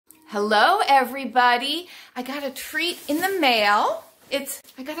Hello, everybody. I got a treat in the mail. I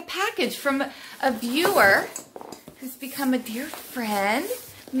got a package from a viewer who's become a dear friend,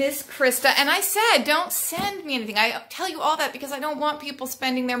 Miss Krista. And I said, don't send me anything. I tell you all that because I don't want people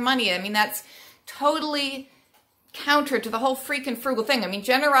spending their money. I mean, that's totally counter to the whole freaking frugal thing. I mean,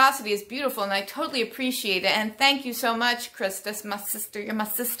 generosity is beautiful, and I totally appreciate it. And thank you so much, Krista, my sister. You're my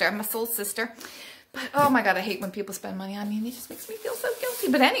sister, my soul sister. But, oh my God, I hate when people spend money on me. It just makes me feel so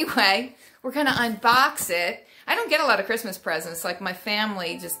guilty. But anyway, we're going to unbox it. I don't get a lot of Christmas presents. Like, my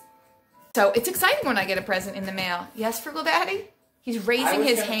family just... So, it's exciting when I get a present in the mail. Yes, Frugal Daddy? He's raising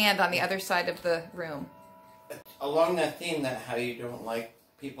his hand on the other side of the room. Along that theme, that how you don't like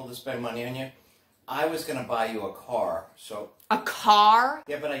people to spend money on you, I was going to buy you a car. So a car?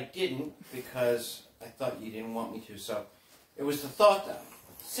 Yeah, but I didn't because I thought you didn't want me to. So it was the thought that...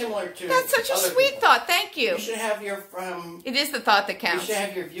 Similar to That's such a sweet thought. Thank you. You should have your It is the thought that counts. You should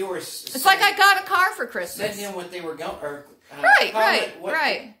have your viewers. It's like I got a car for Christmas. Send in what they were going. Right.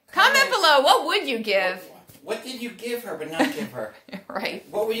 Comment below. What would you give? What did you give her, but not give her? Right.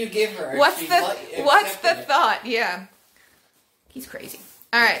 What would you give her? What's the thought? Yeah. He's crazy.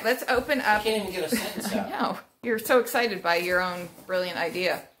 All right. Let's open up. I can't even get a sentence out. I know. You're so excited by your own brilliant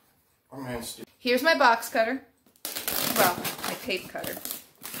idea. I'm stupid. Here's my box cutter. Well, my tape cutter.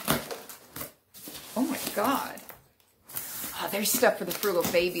 Oh my God. Oh, there's stuff for the frugal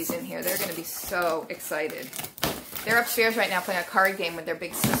babies in here. They're going to be so excited. They're upstairs right now playing a card game with their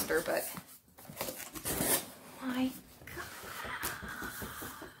big sister, but... My God.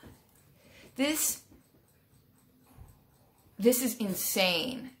 This is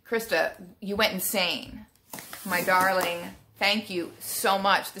insane. Krista, you went insane. My darling, thank you so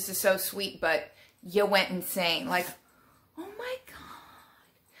much. This is so sweet, but you went insane. Like, oh my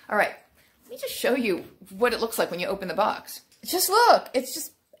God. All right. Let me just show you what it looks like when you open the box. Just look. It's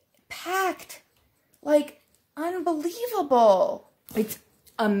just packed. Like, unbelievable. It's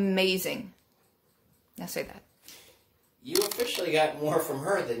amazing. Now say that. You officially got more from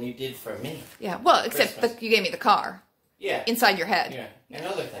her than you did from me. Yeah, well, except you gave me the car. Yeah. Inside your head. Yeah,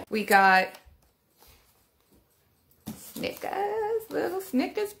 another thing. We got Snickers, little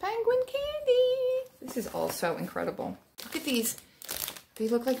Snickers penguin candy. This is also incredible. Look at these. They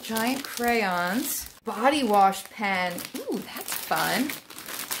look like giant crayons. Body wash pen. Ooh, that's fun.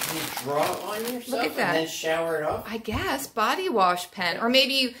 Can you draw on yourself Look at that. And then shower it off? I guess. Body wash pen. Or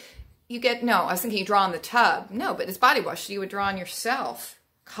maybe you get... No, I was thinking you draw on the tub. No, but it's body wash, so you would draw on yourself.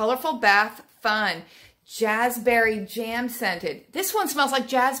 Colorful bath fun. Jazzberry jam scented. This one smells like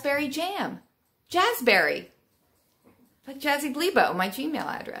jazzberry jam. Jazzberry. Like Jazzy Blebo, my Gmail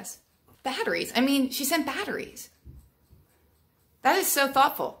address. Batteries. I mean, she sent batteries. That is so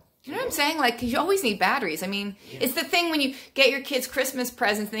thoughtful. You know what I'm saying? Like, 'cause you always need batteries. I mean, it's the thing when you get your kids Christmas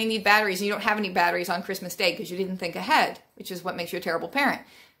presents and they need batteries and you don't have any batteries on Christmas Day because you didn't think ahead, which is what makes you a terrible parent.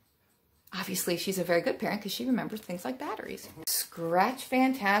 Obviously, she's a very good parent because she remembers things like batteries. Scratch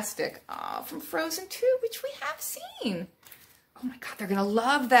Fantastic. Oh, from Frozen 2, which we have seen. Oh my God, they're going to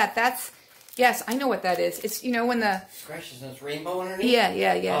love that. That's, yes, I know what that is. It's, you know, when the... Scratches and it's rainbow underneath?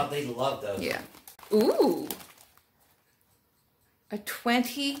 Yeah. Oh, they love those. Yeah. Ooh. A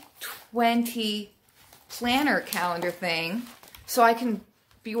 2020 planner calendar thing so I can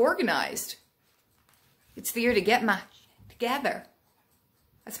be organized. It's the year to get my shit together.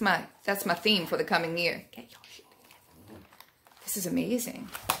 That's my theme for the coming year. Get your shit together. This is amazing.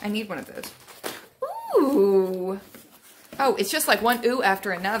 I need one of those. Ooh. Oh, it's just like one ooh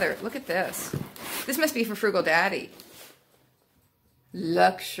after another. Look at this. This must be for Frugal Daddy.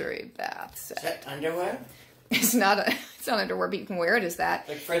 Luxury bath set. Is that underwear? It's not underwear, but you can wear it as that.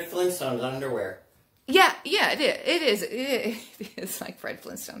 Like Fred Flintstone's underwear. Yeah, it is. It is like Fred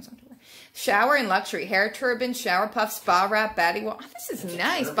Flintstone's underwear. Shower and luxury. Hair turban, shower puff, spa wrap, body wash. Oh, this is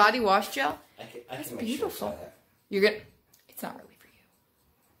nice. Body wash gel. That's beautiful. Sure that. You're good. It's not really for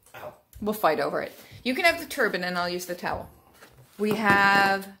you. Ow. We'll fight over it. You can have the turban and I'll use the towel. We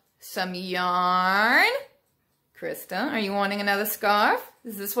have some yarn. Krista, are you wanting another scarf?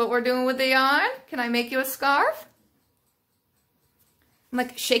 Is this what we're doing with the yarn? Can I make you a scarf?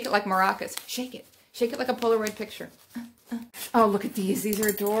 Like, shake it like maracas. Shake it. Shake it like a Polaroid picture. Oh, look at these. These are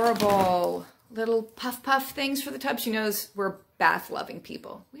adorable. Little puff things for the tub. She knows we're bath-loving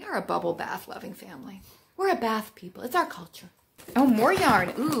people. We are a bubble bath-loving family. We're a bath people. It's our culture. Oh, more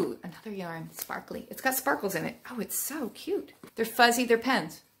yarn. Ooh, another yarn. Sparkly. It's got sparkles in it. Oh, it's so cute. They're fuzzy. They're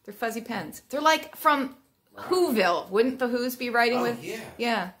pens. They're fuzzy pens. They're like from Whoville. Wouldn't the Who's be writing with? Yeah.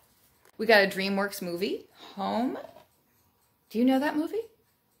 Yeah. We got a DreamWorks movie. Home. Do you know that movie?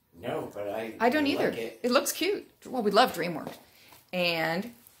 No, but I don't either. Like it. It looks cute. Well, we love DreamWorks.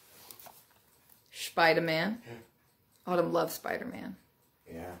 And Spider-Man. Autumn loves Spider-Man.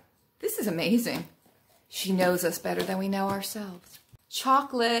 Yeah. This is amazing. She knows us better than we know ourselves.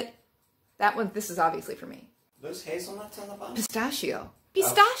 Chocolate. That one, this is obviously for me. Those hazelnuts on the bottom? Pistachio.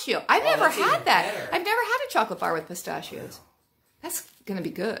 Pistachio. I've never had that. Better. I've never had a chocolate bar with pistachios. That's going to be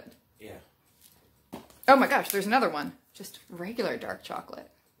good. Yeah. Oh my gosh, there's another one. Just regular dark chocolate.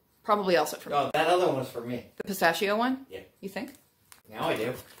 Probably also for me. Oh, that other one's for me. The pistachio one? Yeah. You think? Now I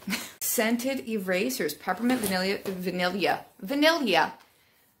do. Scented erasers. Peppermint, vanilla.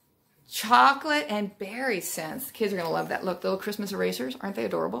 Chocolate and berry scents. The kids are going to love that. Look, the little Christmas erasers. Aren't they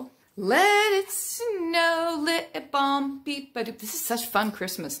adorable? Let it snow, let it bomb, beep, ba-doop. This is such fun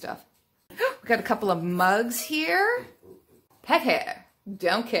Christmas stuff. We got a couple of mugs here. Pet hair.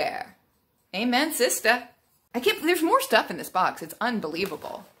 Don't care. Amen, sister. There's more stuff in this box. It's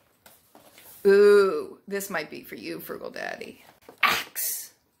unbelievable. Ooh, this might be for you, Frugal Daddy.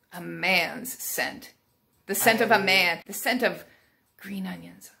 Axe. A man's scent. The scent of a man. The scent of green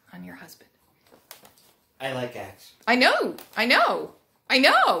onions on your husband. I like Axe. I know.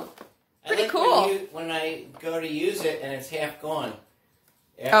 Pretty cool. When I go to use it and it's half gone.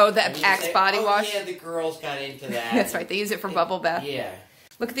 Oh, that Axe body wash? Yeah, the girls got into that. That's right. They use it for bubble bath. Yeah.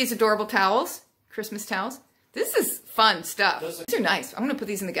 Look at these adorable towels. Christmas towels. This is fun stuff. These are nice. I'm going to put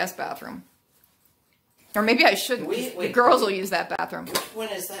these in the guest bathroom. Or maybe I shouldn't. The girls will use that bathroom. Which one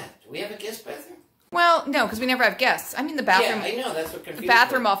is that? Do we have a guest bathroom? Well, no, because we never have guests. I mean the bathroom. Yeah, I know. That's what confused me. The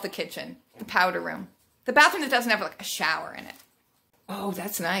bathroom off the kitchen. The powder room. The bathroom that doesn't have like a shower in it. Oh,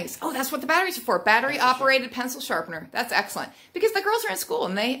 that's nice. Oh, that's what the batteries are for. Battery-operated pencil sharpener. That's excellent. Because the girls are in school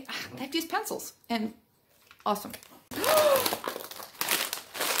and they have to use pencils. And awesome.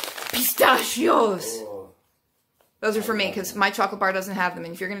 Pistachios! Oh. Those are for me because my chocolate bar doesn't have them.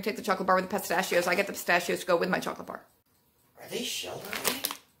 And if you're going to take the chocolate bar with the pistachios, I get the pistachios to go with my chocolate bar. Are they shelled already?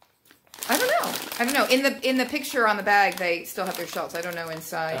 I don't know. In the picture on the bag, they still have their shells. I don't know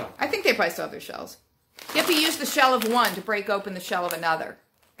inside. Oh. I think they probably still have their shells. You have to use the shell of one to break open the shell of another.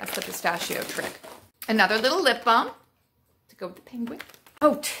 That's the pistachio trick. Another little lip balm to go with the penguin.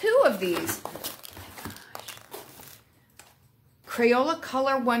 Oh, 2 of these. Crayola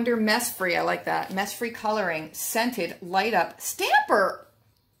Color Wonder Mess Free. I like that. Mess Free Coloring. Scented Light Up Stamper.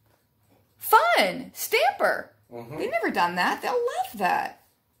 Fun. Stamper. They've never done that. They'll love that.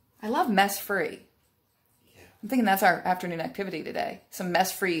 I love Mess Free. Yeah. I'm thinking that's our afternoon activity today. Some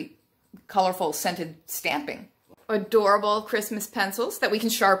Mess Free, colorful, scented stamping. Adorable Christmas pencils that we can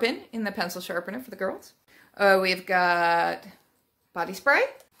sharpen in the pencil sharpener for the girls. We've got body spray.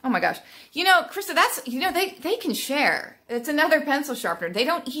 Oh my gosh. You know, Krista, they can share. It's another pencil sharpener. They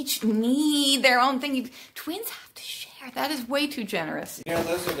don't each need their own thing. Twins have to share. That is way too generous. You know,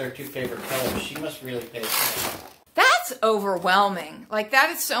 those are their 2 favorite colors. She must really pay attention. That's overwhelming. Like,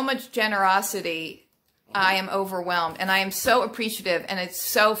 that is so much generosity. I am overwhelmed. And I am so appreciative. And it's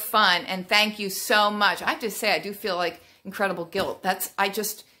so fun. And thank you so much. I have to say, I do feel like incredible guilt. I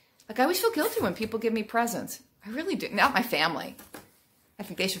always feel guilty when people give me presents. I really do. Not my family. I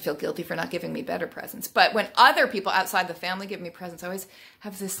think they should feel guilty for not giving me better presents. But when other people outside the family give me presents, I always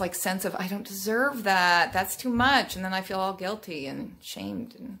have this like sense of, I don't deserve that. That's too much. And then I feel all guilty and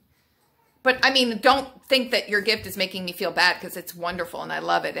shamed. But I mean, don't think that your gift is making me feel bad, because it's wonderful and I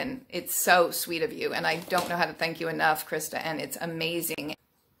love it. And it's so sweet of you. And I don't know how to thank you enough, Krista. And it's amazing.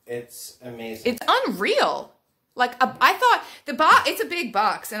 It's amazing. It's unreal. Like, I thought it's a big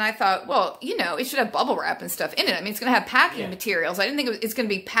box, and I thought, well, you know, it should have bubble wrap and stuff in it. I mean, it's going to have packing materials. I didn't think it's going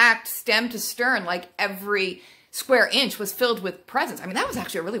to be packed stem to stern, like every square inch was filled with presents. I mean, that was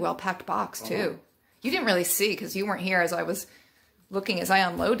actually a really well-packed box, too. You didn't really see, because you weren't here as I was looking as I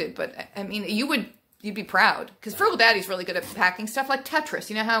unloaded, but, I mean, you'd be proud, because Frugal Daddy's really good at packing stuff like Tetris.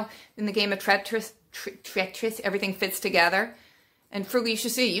 You know how in the game of Tetris, everything fits together? And Frugal, you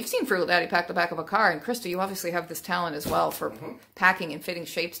should see, you've seen Frugal Daddy pack the back of a car, and Krista, you obviously have this talent as well for packing and fitting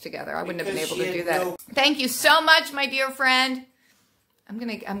shapes together. I wouldn't have been able to do that. Thank you so much, my dear friend. I'm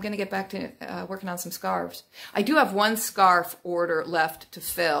gonna get back to working on some scarves. I do have one scarf order left to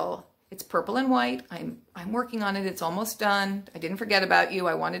fill. It's purple and white. I'm working on it. It's almost done. I didn't forget about you.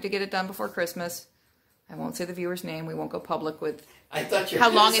 I wanted to get it done before Christmas. I won't say the viewer's name. We won't go public with how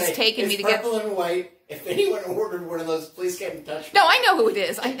long it's taken me to get. Purple and white. If anyone ordered one of those, please get in touch. No, I know who it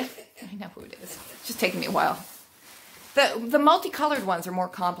is. I know who it is. It's just taking me a while. The multicolored ones are more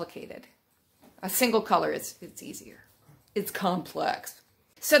complicated. A single color, it's easier. It's complex.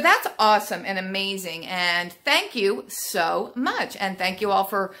 So that's awesome and amazing. And thank you so much. And thank you all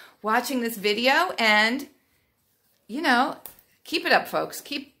for watching this video. And, you know, keep it up, folks.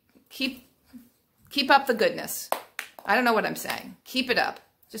 Keep up the goodness. I don't know what I'm saying. Keep it up.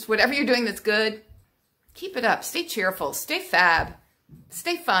 Just whatever you're doing that's good, Keep it up. Stay cheerful. Stay fab.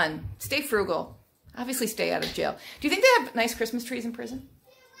 Stay fun. Stay frugal. Obviously, stay out of jail. Do you think they have nice Christmas trees in prison?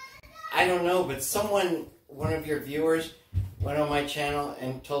 I don't know, but one of your viewers, went on my channel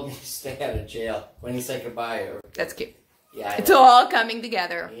and told me to stay out of jail when he said goodbye. That's cute. Yeah, it's all coming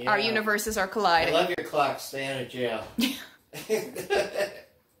together. Yeah. Our universes are colliding. I love your clock. Stay out of jail.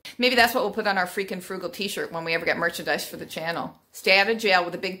 Maybe that's what we'll put on our freaking frugal t-shirt when we ever get merchandise for the channel. Stay out of jail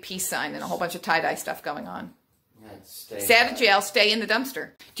with a big peace sign and a whole bunch of tie-dye stuff going on. Stay out of jail, stay in the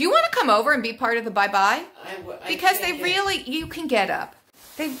dumpster. Do you want to come over and be part of the bye-bye? Because they really, you can get up.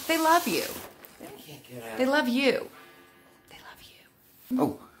 They love you. I can't get up. They love you. They love you.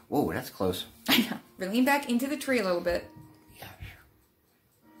 Oh, whoa, that's close. I know. Lean back into the tree a little bit. Yeah,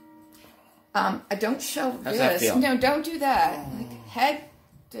 sure. I don't show How's this. that feel? No, don't do that. Like head.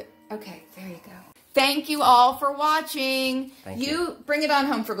 Okay, there you go. Thank you all for watching. Thank you. Bring it on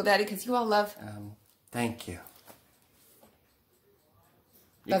home, Frugal Daddy, because you all love. Thank you.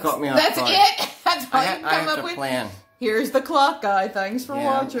 You caught me on That's guard. it. That's all you can come up with. Plan. Here's the clock guy. Thanks for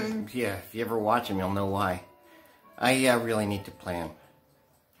watching. Yeah, if you ever watch him, you'll know why. I really need to plan.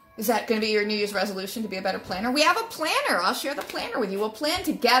 Is that going to be your New Year's resolution to be a better planner? We have a planner. I'll share the planner with you. We'll plan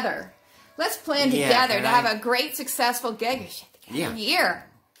together. Let's plan together to have a great, successful year.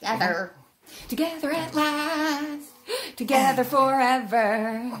 Together. Together at last. Together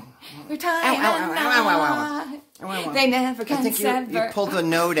forever. We're tying a knot. They never can sever. You pulled the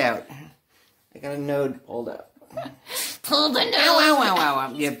node out. I got a node pulled out. Pull the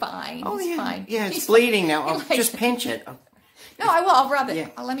node. It's fine. Oh, it's fine. Yeah, it's bleeding now. I'll just pinch it. No, I will. I'll rub it. Yeah.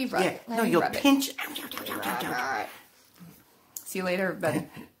 Let me rub it. No, you'll pinch it. See you later, everybody.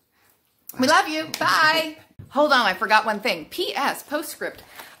 We love you. Bye. Hold on, I forgot one thing. P.S. Postscript.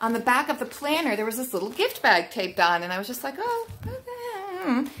 On the back of the planner, there was this little gift bag taped on, and I was just like, oh,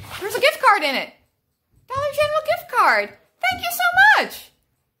 there's a gift card in it. Dollar General gift card. Thank you so much.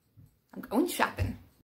 I'm going shopping.